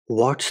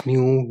What's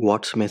new,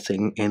 what's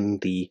missing in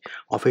the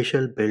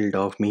official build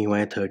of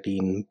Miui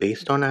 13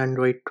 based on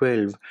Android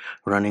 12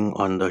 running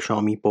on the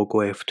Xiaomi Poco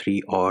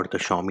F3 or the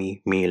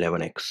Xiaomi Mi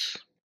 11X?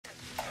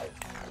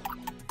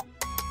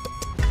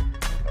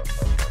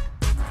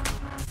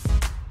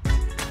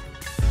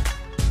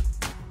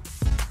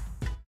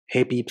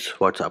 Hey peeps,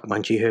 what's up?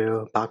 Munchie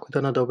here, back with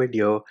another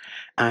video,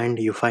 and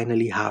you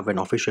finally have an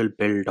official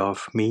build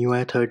of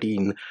Miui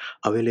 13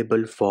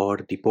 available for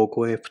the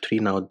Poco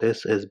F3. Now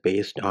this is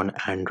based on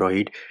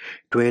Android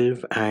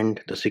 12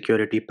 and the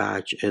security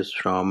patch is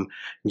from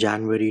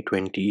January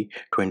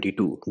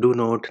 2022. Do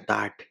note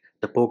that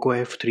the Poco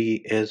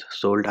F3 is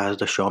sold as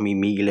the Xiaomi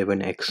Mi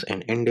 11X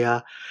in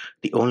India.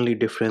 The only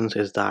difference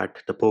is that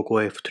the Poco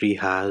F3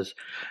 has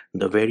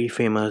the very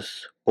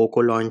famous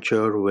Poco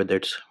launcher with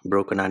its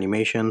broken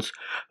animations,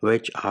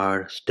 which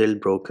are still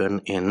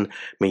broken in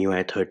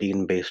MIUI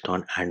 13 based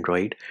on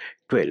Android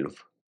 12.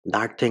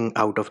 That thing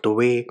out of the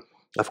way,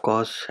 of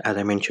course, as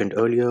I mentioned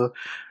earlier,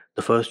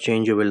 the first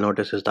change you will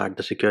notice is that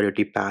the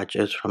security patch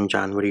is from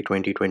January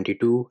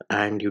 2022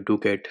 and you do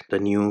get the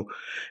new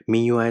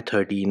MIUI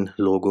 13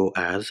 logo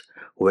as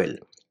well.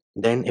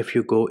 Then if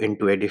you go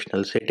into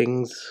additional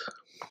settings,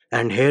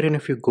 and herein,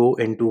 if you go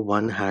into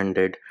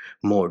one-handed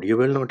mode, you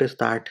will notice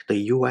that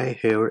the UI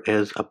here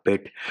is a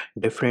bit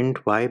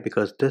different. Why?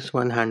 Because this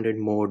one-handed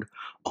mode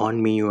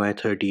on MIUI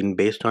 13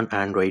 based on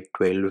Android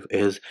 12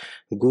 is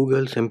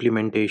Google's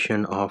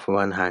implementation of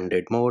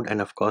one-handed mode,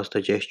 and of course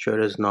the gesture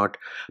is not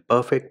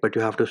perfect, but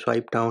you have to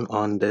swipe down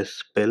on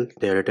this pill.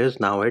 There it is.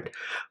 Now it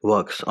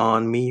works.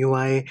 On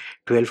MIUI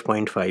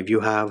 12.5 you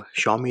have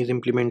Xiaomi's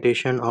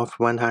implementation of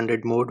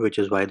one-handed mode, which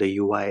is why the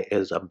UI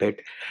is a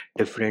bit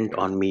different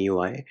on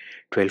MIUI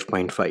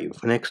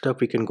 12.5. Next up,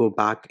 we can go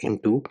back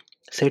into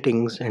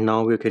settings, and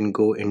now we can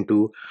go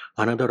into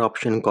another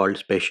option called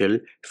special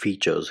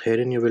features.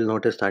 Herein you will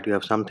notice that you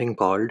have something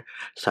called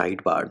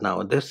sidebar.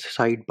 Now this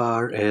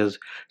sidebar is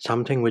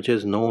something which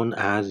is known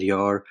as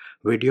your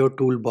video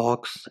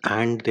toolbox,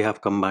 and they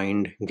have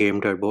combined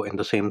game turbo in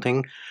the same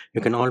thing.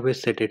 You can always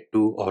set it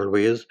to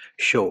always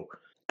show,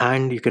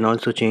 and you can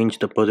also change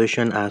the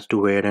position as to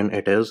wherein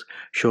it is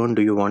shown.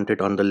 Do you want it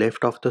on the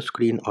left of the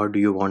screen or do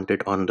you want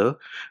it on the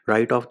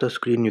right of the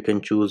screen? You can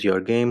choose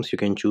your games, you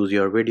can choose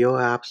your video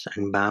apps,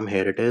 and bam,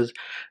 here it is.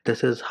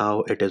 This is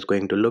how it is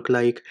going to look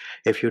like.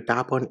 If you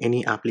tap on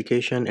any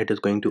application, it is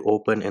going to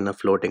open in a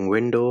floating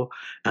window,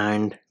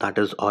 and that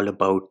is all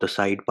about the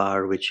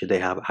sidebar which they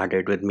have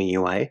added with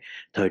MIUI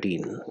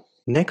 13.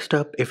 Next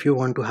up, if you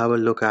want to have a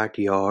look at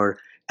your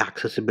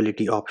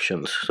accessibility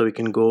options, so we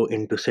can go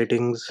into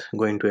settings,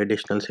 go into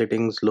additional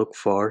settings, look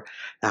for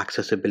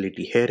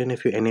accessibility. Herein,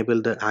 if you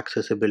enable the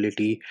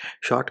accessibility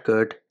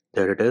shortcut,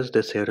 there it is.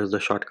 This here is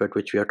the shortcut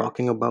which we are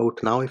talking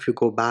about. Now if you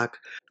go back,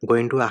 go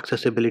into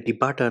accessibility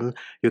button,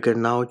 you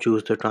can now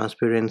choose the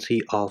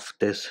transparency of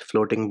this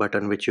floating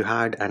button which you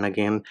had, and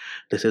again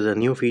this is a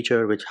new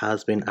feature which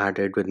has been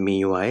added with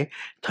MIUI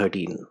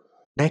 13.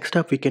 Next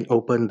up, we can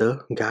open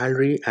the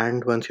gallery,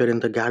 and once you're in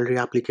the gallery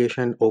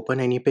application, open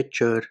any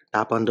picture,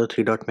 tap on the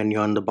three dot menu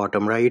on the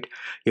bottom right.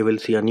 You will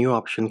see a new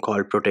option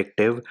called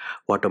protective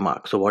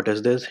watermark. So what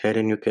is this?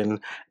 Herein you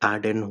can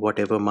add in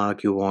whatever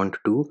mark you want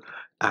to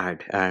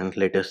add, and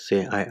let us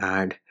say I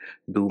add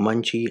do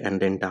Munchie,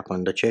 and then tap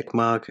on the check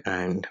mark,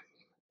 and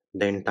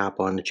then tap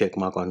on the check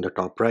mark on the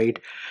top right.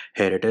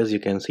 Here it is. You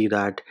can see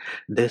that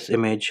this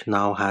image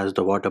now has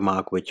the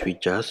watermark which we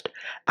just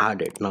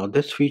added. Now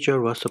this feature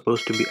was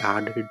supposed to be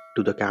added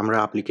to the camera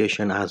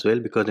application as well,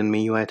 because in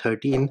MIUI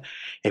 13,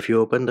 if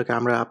you open the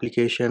camera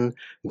application,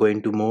 go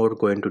into more,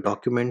 go into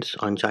documents,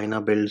 on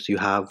China builds, you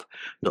have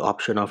the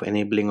option of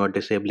enabling or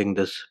disabling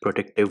this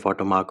protective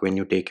watermark when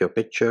you take your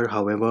picture.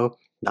 However,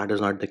 that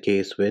is not the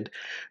case with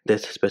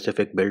this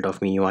specific build of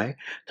MIUI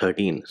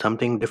 13.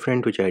 Something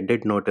different which I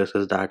did notice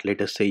is that,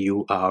 let us say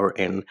you are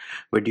in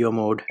video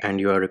mode and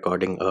you are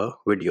recording a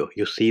video.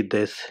 You see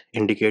this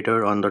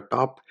indicator on the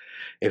top.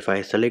 If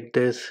I select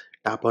this,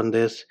 tap on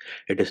this,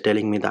 it is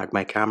telling me that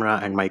my camera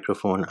and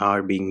microphone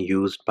are being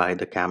used by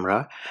the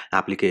camera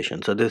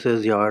application. So this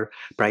is your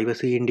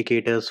privacy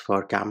indicators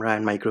for camera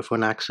and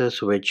microphone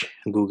access, which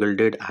Google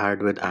did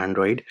add with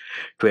Android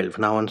 12.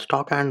 Now on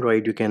stock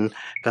Android, you can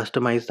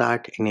customize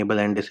that, enable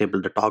and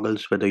disable the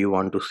toggles whether you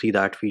want to see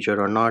that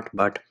feature or not,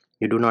 but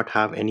you do not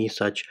have any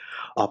such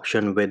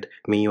option with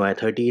MIUI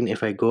 13.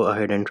 If I go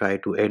ahead and try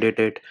to edit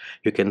it,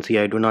 you can see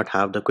I do not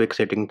have the quick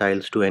setting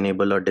tiles to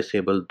enable or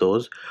disable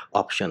those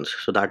options.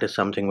 So that is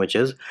something which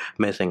is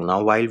missing.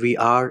 Now while we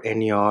are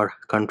in your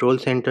control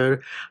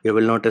center, you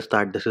will notice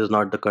that this is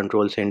not the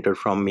control center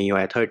from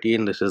MIUI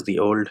 13. This is the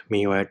old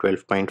MIUI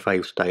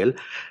 12.5 style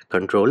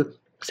control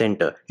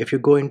center. If you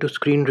go into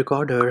screen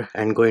recorder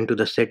and go into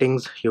the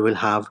settings, you will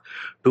have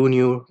two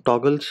new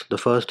toggles. The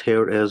first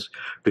here is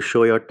to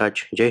show your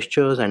touch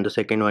gestures, and the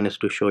second one is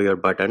to show your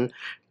button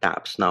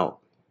taps. Now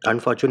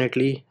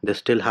unfortunately, they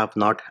still have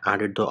not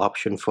added the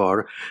option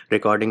for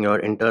recording your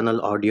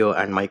internal audio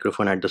and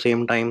microphone at the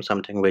same time,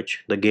 something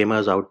which the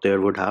gamers out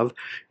there would have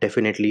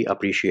definitely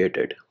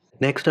appreciated.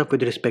 Next up,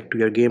 with respect to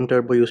your game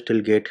turbo, you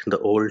still get the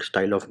old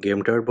style of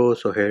game turbo.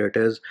 So here it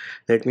is.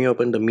 Let me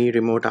open the Mi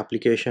remote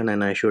application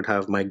and I should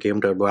have my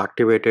game turbo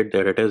activated.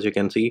 There it is. You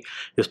can see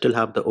you still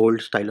have the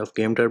old style of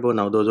game turbo.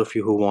 Now those of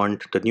you who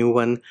want the new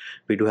one,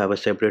 we do have a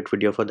separate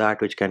video for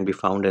that, which can be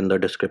found in the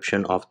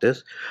description of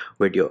this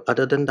video.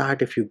 Other than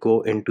that, if you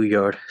go into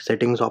your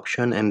settings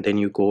option and then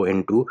you go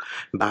into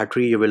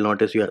battery, you will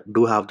notice you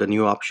do have the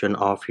new option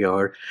of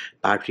your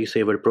battery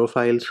saver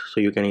profiles.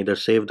 So you can either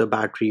save the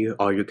battery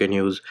or you can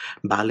use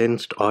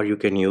balanced or you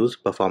can use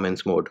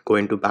performance mode. Go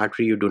into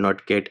battery, you do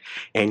not get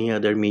any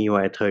other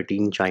MIUI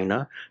 13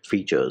 China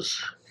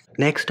features.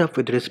 Next up,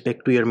 with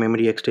respect to your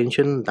memory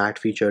extension, that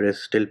feature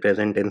is still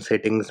present in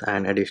settings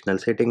and additional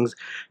settings.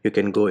 You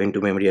can go into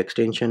memory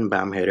extension,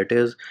 bam, here it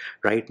is.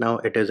 Right now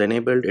it is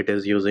enabled. It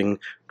is using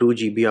 2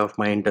 GB of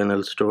my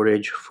internal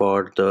storage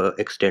for the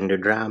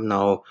extended RAM.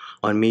 Now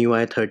on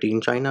MIUI 13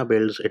 China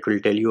builds, it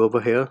will tell you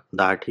over here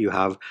that you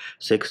have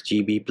 6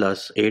 GB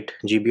plus 8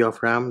 GB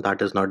of RAM.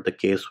 That is not the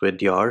case with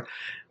your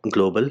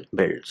global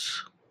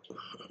builds.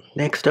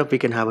 Next up, we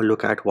can have a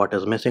look at what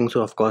is missing.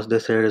 So of course,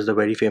 this here is the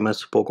very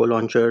famous Poco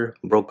launcher.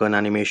 Broken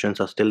animations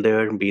are still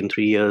there. Been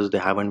 3 years, they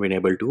haven't been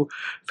able to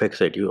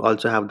fix it. You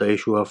also have the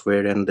issue of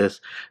wherein this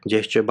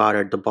gesture bar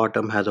at the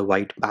bottom has a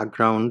white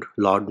background.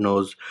 Lord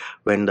knows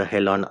when the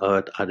hell on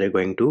earth are they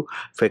going to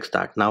fix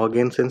that. Now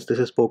again, since this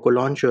is Poco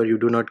launcher, you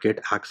do not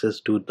get access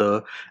to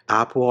the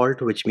app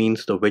vault, which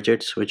means the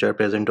widgets which are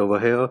present over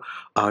here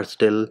are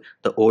still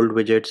the old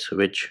widgets,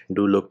 which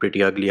do look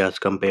pretty ugly as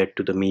compared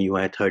to the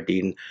MIUI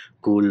 13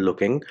 cool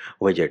looking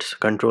widgets.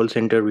 Control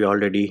center, we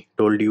already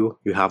told you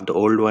you have the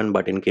old one,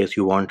 but in case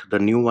you want the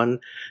new one,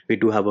 we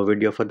do have a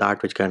video for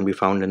that which can be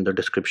found in the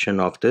description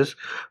of this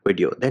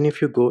video. Then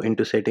if you go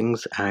into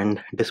settings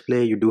and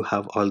display, you do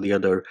have all the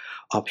other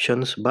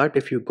options, but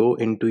if you go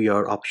into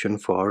your option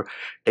for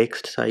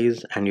text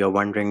size and you're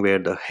wondering where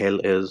the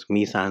hell is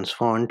Mi Sans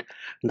font,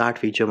 that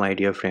feature, my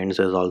dear friends,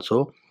 is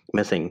also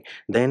missing.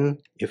 Then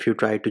if you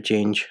try to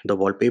change the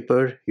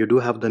wallpaper, you do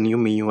have the new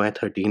MIUI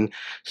 13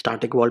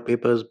 static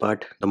wallpapers,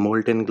 but the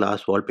molten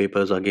glass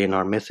wallpapers again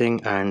are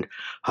missing. And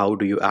how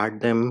do you add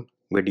them?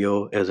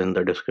 Video is in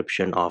the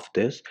description of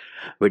this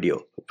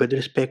video. With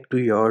respect to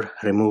your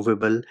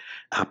removable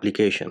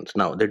applications,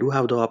 now they do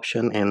have the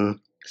option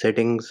in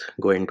settings,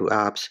 go into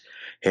apps,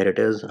 here it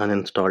is,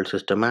 uninstalled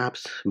system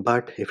apps.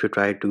 But if you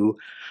try to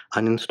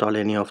uninstall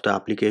any of the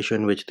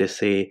application which they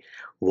say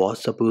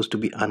was supposed to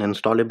be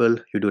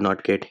uninstallable, you do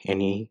not get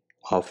any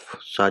of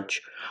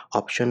such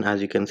option.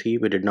 As you can see,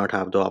 we did not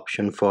have the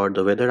option for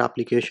the weather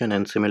application,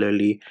 and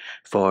similarly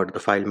for the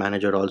file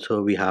manager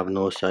also we have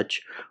no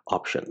such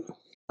option.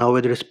 Now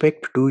with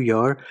respect to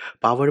your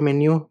power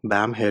menu,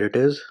 bam, here it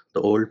is,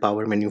 the old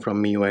power menu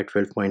from MIUI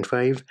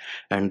 12.5,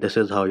 and this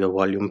is how your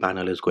volume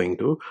panel is going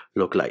to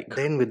look like.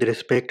 Then with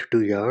respect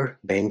to your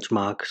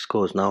benchmark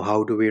scores, now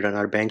how do we run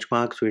our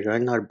benchmarks? We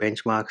run our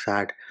benchmarks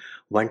at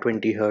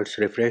 120 Hz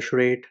refresh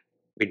rate.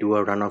 We do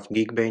a run of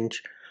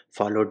Geekbench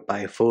followed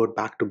by 4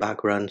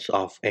 back-to-back runs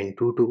of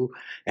N22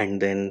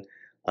 and then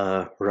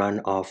a run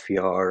of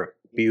your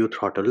PU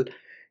throttle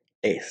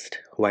test.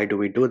 Why do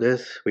we do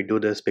this? We do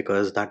this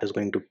because that is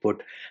going to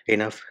put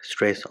enough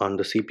stress on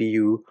the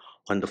CPU,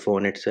 on the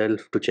phone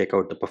itself, to check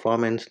out the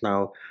performance.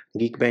 Now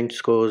Geekbench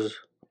scores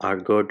are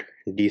good,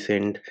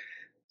 decent.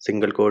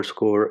 Single core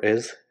score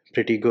is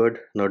pretty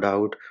good, no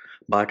doubt,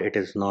 but it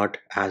is not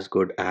as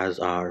good as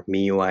our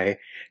MIUI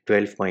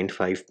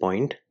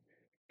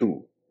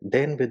 12.5.2.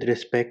 Then with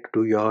respect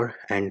to your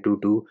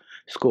Antutu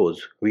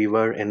scores, we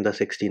were in the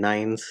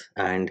 69s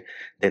and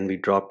then we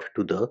dropped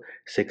to the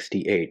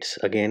 68s.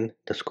 Again,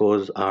 the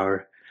scores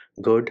are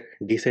good,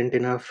 decent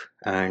enough,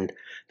 and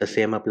the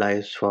same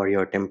applies for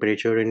your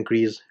temperature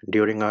increase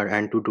during our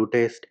Antutu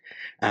test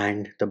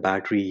and the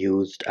battery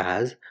used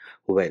as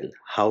well.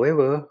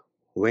 However,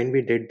 when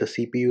we did the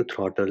CPU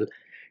throttle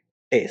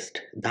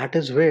test, that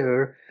is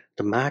where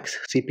the max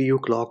CPU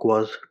clock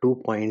was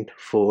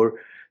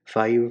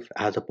 2.45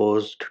 as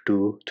opposed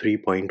to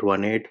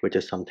 3.18, which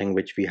is something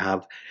which we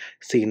have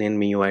seen in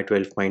MIUI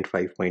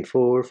 12.5.4,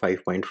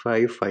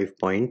 5.5,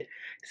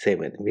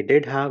 5.7. We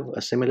did have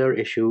a similar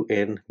issue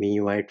in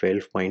MIUI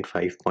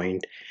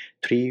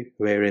 12.5.3,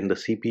 wherein the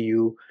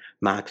CPU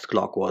max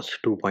clock was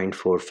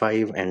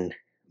 2.45, and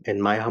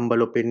in my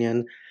humble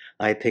opinion,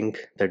 I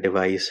think the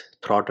device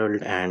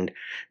throttled, and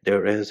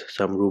there is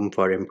some room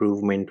for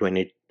improvement when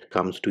it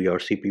comes to your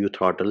CPU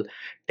throttle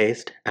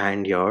test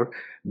and your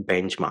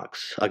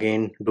benchmarks.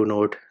 Again, do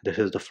note this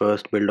is the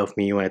first build of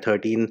MIUI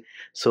 13,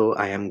 so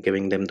I am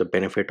giving them the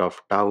benefit of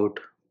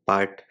doubt,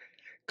 but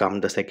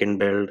come the second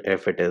build,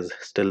 if it is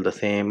still the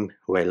same,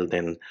 well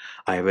then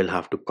I will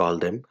have to call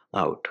them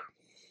out.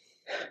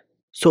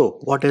 So,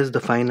 what is the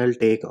final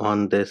take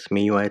on this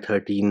MIUI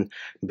 13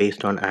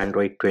 based on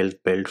Android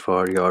 12 build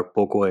for your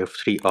Poco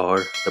F3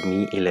 or the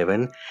Mi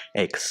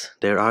 11X?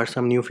 There are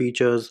some new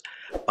features,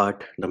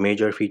 but the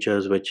major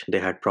features which they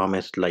had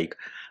promised, like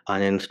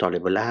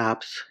uninstallable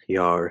apps,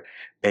 your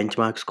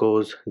benchmark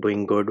scores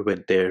doing good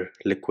with their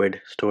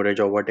liquid storage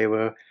or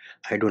whatever,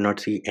 I do not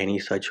see any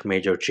such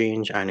major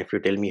change. And if you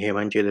tell me, hey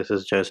Manji, this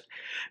is just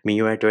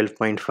MIUI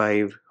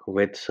 12.5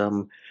 with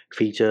some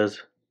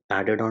features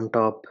added on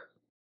top,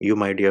 you,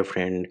 my dear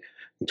friend,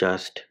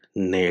 just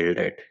nailed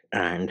it.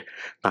 And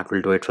that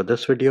will do it for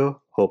this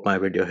video. Hope my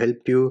video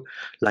helped you.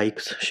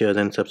 Likes, shares,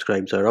 and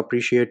subscribes are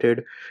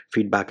appreciated.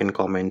 Feedback and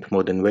comment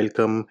more than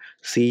welcome.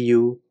 See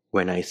you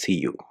when I see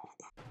you.